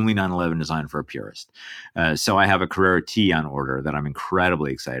it the only 911 designed for a purist. So I have a Carrera T on order that I'm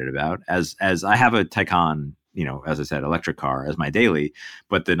incredibly excited about, as I have a Taycan, as I said, electric car as my daily,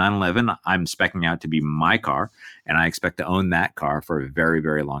 but the 911 I'm speccing out to be my car, and I expect to own that car for a very,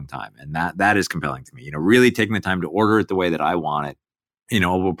 very long time. And that is compelling to me, really taking the time to order it the way that I want it.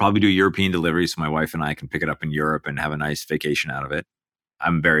 We'll probably do European delivery so my wife and I can pick it up in Europe and have a nice vacation out of it.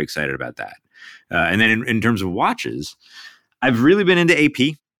 I'm very excited about that. And then in terms of watches, I've really been into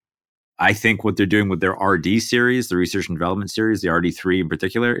AP. I think what they're doing with their RD series, the research and development series, the RD3 in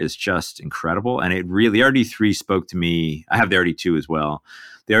particular, is just incredible. And the RD3 spoke to me. I have the RD2 as well.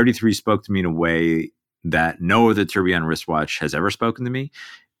 The RD3 spoke to me in a way that no other tourbillon wristwatch has ever spoken to me.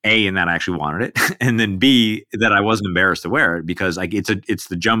 A, in that I actually wanted it, and then B, that I wasn't embarrassed to wear it, because it's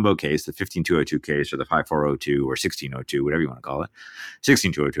the jumbo case, the 15202 case, or the 5402 or 1602, whatever you want to call it,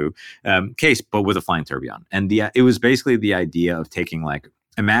 16202 case, but with a flying tourbillon. And it was basically the idea of taking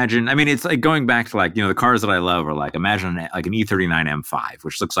it's like going back to the cars that I love are like, imagine like an E39 M5,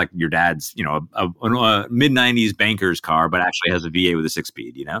 which looks like your dad's, a mid-90s banker's car, but actually has a V8 with a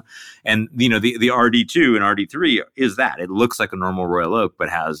 6-speed, And, the RD2 and RD3 is that. It looks like a normal Royal Oak, but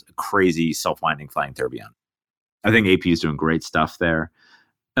has a crazy self-winding flying tourbillon. I think AP is doing great stuff there.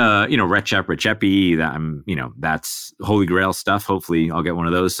 Recepi, that's holy grail stuff. Hopefully I'll get one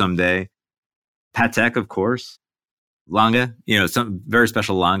of those someday. Patek, of course. Langa, some very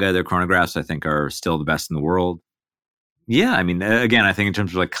special Langa. Their chronographs, I think, are still the best in the world. Yeah, I mean, again, I think in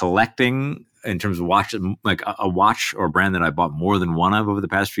terms of collecting, in terms of watch, like a watch or a brand that I bought more than one of over the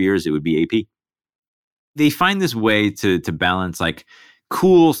past few years, it would be AP. They find this way to balance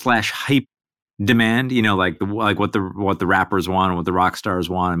cool/hype demand, like what the rappers want and what the rock stars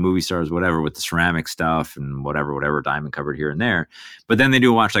want and movie stars, whatever, with the ceramic stuff and whatever diamond covered here and there. But then they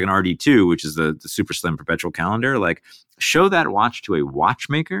do a watch like an RD2, which is the super slim perpetual calendar. Show that watch to a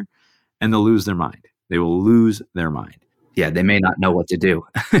watchmaker and they'll lose their mind. They will lose their mind. Yeah, they may not know what to do.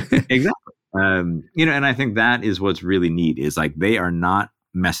 Exactly. And I think that is what's really neat, is they are not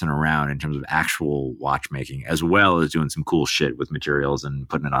messing around in terms of actual watchmaking, as well as doing some cool shit with materials and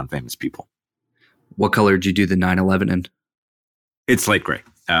putting it on famous people. What color did you do the 911 in? It's slate gray.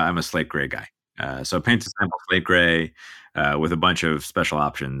 I'm a slate gray guy. So I painted a sample slate gray with a bunch of special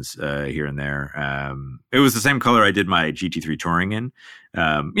options here and there. It was the same color I did my GT3 Touring in.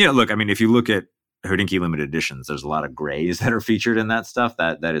 If you look at HODINKEE limited editions, there's a lot of grays that are featured in that stuff.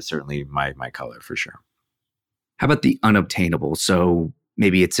 That is certainly my color for sure. How about the unobtainable? So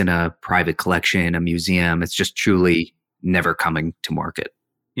maybe it's in a private collection, a museum. It's just truly never coming to market.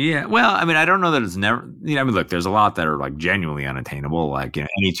 Yeah, well, I don't know that it's never. Look, there's a lot that are genuinely unattainable, like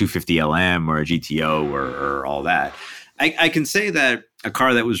any 250LM or a GTO or all that. I can say that a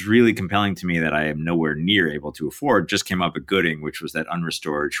car that was really compelling to me that I am nowhere near able to afford just came up at Gooding, which was that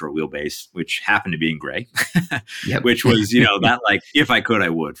unrestored short wheelbase, which happened to be in gray, yep. Which was, that if I could, I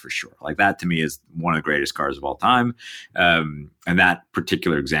would for sure. That to me is one of the greatest cars of all time. And that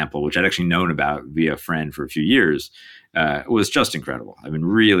particular example, which I'd actually known about via a friend for a few years, was just incredible.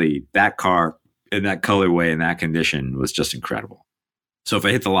 Really, that car in that colorway in that condition was just incredible. So if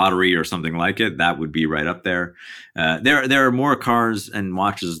I hit the lottery or something like it, that would be right up there. There are more cars and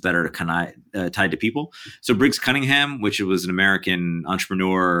watches that are tied to people. So Briggs Cunningham, which was an American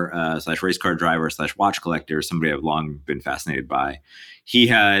entrepreneur / race car driver / watch collector, somebody I've long been fascinated by. He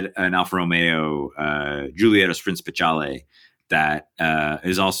had an Alfa Romeo Giulietta Sprint Speciale that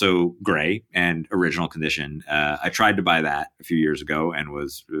is also gray and original condition. I tried to buy that a few years ago and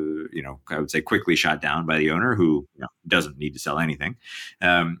was, I would say quickly shot down by the owner, who doesn't need to sell anything.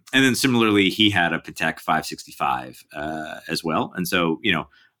 And then similarly, he had a Patek 565 as well. And so,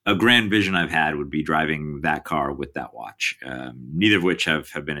 a grand vision I've had would be driving that car with that watch, neither of which have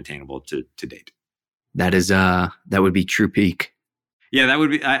been attainable to date. That would be true peak. Yeah, that would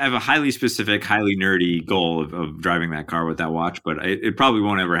be. I have a highly specific, highly nerdy goal of driving that car with that watch, but it probably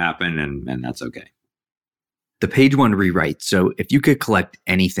won't ever happen, and that's okay. The page one rewrite. So if you could collect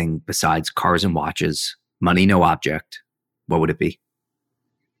anything besides cars and watches, money, no object, what would it be?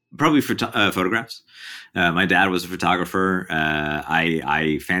 Probably photographs. My dad was a photographer.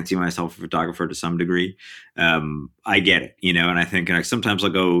 I fancy myself a photographer to some degree. I get it, and I think sometimes I'll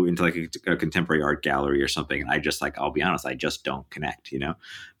go into like a contemporary art gallery or something, and I just I'll be honest, I just don't connect,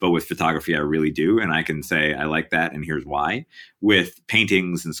 But with photography, I really do, and I can say I like that, and here's why. With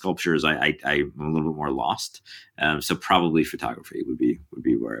paintings and sculptures, I'm a little bit more lost. So probably photography would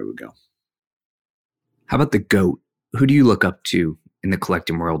be where I would go. How about the GOAT? Who do you look up to in the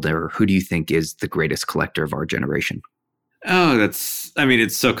collecting world, or who do you think is the greatest collector of our generation? Oh, it's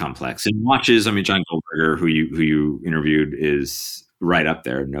so complex. In watches, John Goldberger, who you interviewed, is right up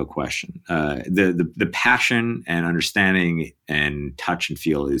there, no question. The passion and understanding and touch and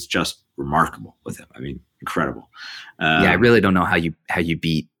feel is just remarkable with him. Incredible. I really don't know how you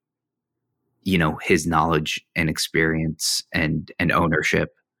beat, his knowledge and experience and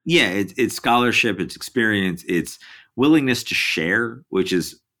ownership. Yeah, it's scholarship, it's experience, it's willingness to share, which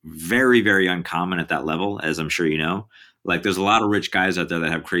is very, very uncommon at that level, as I'm sure you know. Like, there's a lot of rich guys out there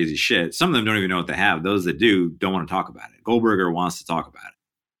that have crazy shit. Some of them don't even know what they have. Those that do don't want to talk about it. Goldberger wants to talk about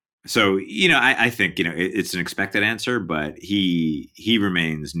it. So, I think, it's an expected answer, but he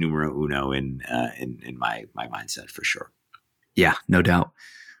remains numero uno in my mindset for sure. Yeah, no doubt.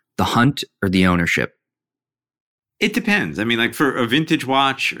 The hunt or the ownership? It depends. For a vintage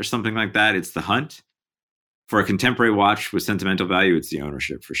watch or something like that, it's the hunt. For a contemporary watch with sentimental value, it's the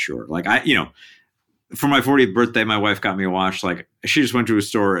ownership for sure. For my 40th birthday, my wife got me a watch. She just went to a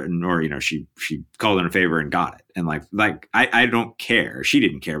store she called in a favor and got it. And I don't care. She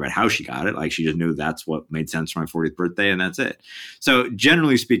didn't care about how she got it. She just knew that's what made sense for my 40th birthday, and that's it. So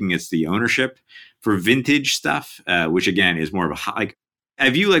generally speaking, it's the ownership. For vintage stuff, which again is more of I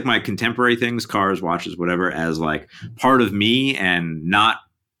view my contemporary things, cars, watches, whatever, as part of me and not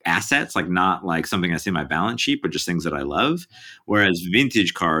assets, not something I see in my balance sheet, but just things that I love. Whereas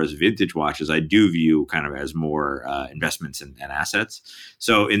vintage cars, vintage watches, I do view kind of as more investments and assets.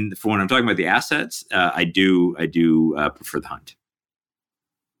 So for when I'm talking about the assets, I do prefer the hunt.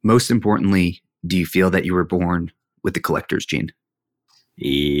 Most importantly, do you feel that you were born with the collector's gene?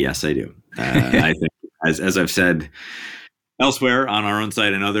 Yes, I do. I think, as I've said elsewhere on our own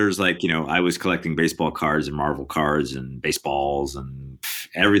site and others, I was collecting baseball cards and Marvel cards and baseballs and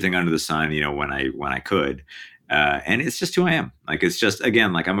everything under the sun, when I could. And it's just who I am. It's just,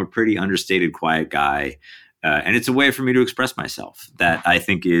 again, I'm a pretty understated, quiet guy. And it's a way for me to express myself that I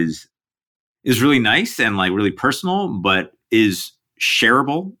think is really nice and really personal, but is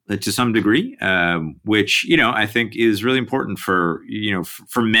shareable to some degree, which, I think is really important for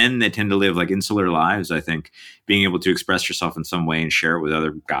men that tend to live insular lives. I think being able to express yourself in some way and share it with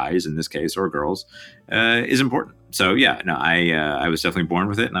other guys, in this case, or girls, is important. So I was definitely born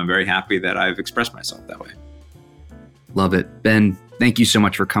with it, and I'm very happy that I've expressed myself that way. Love it. Ben, thank you so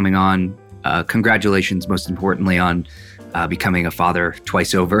much for coming on. Congratulations, most importantly, on becoming a father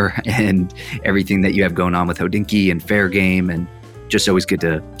twice over and everything that you have going on with HODINKEE and Fair Game, and just always good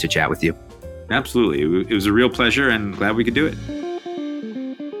to chat with you. Absolutely. It was a real pleasure, and glad we could do it.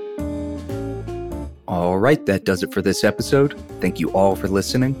 All right, that does it for this episode. Thank you all for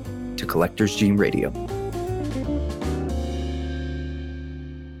listening to Collector's Gene Radio.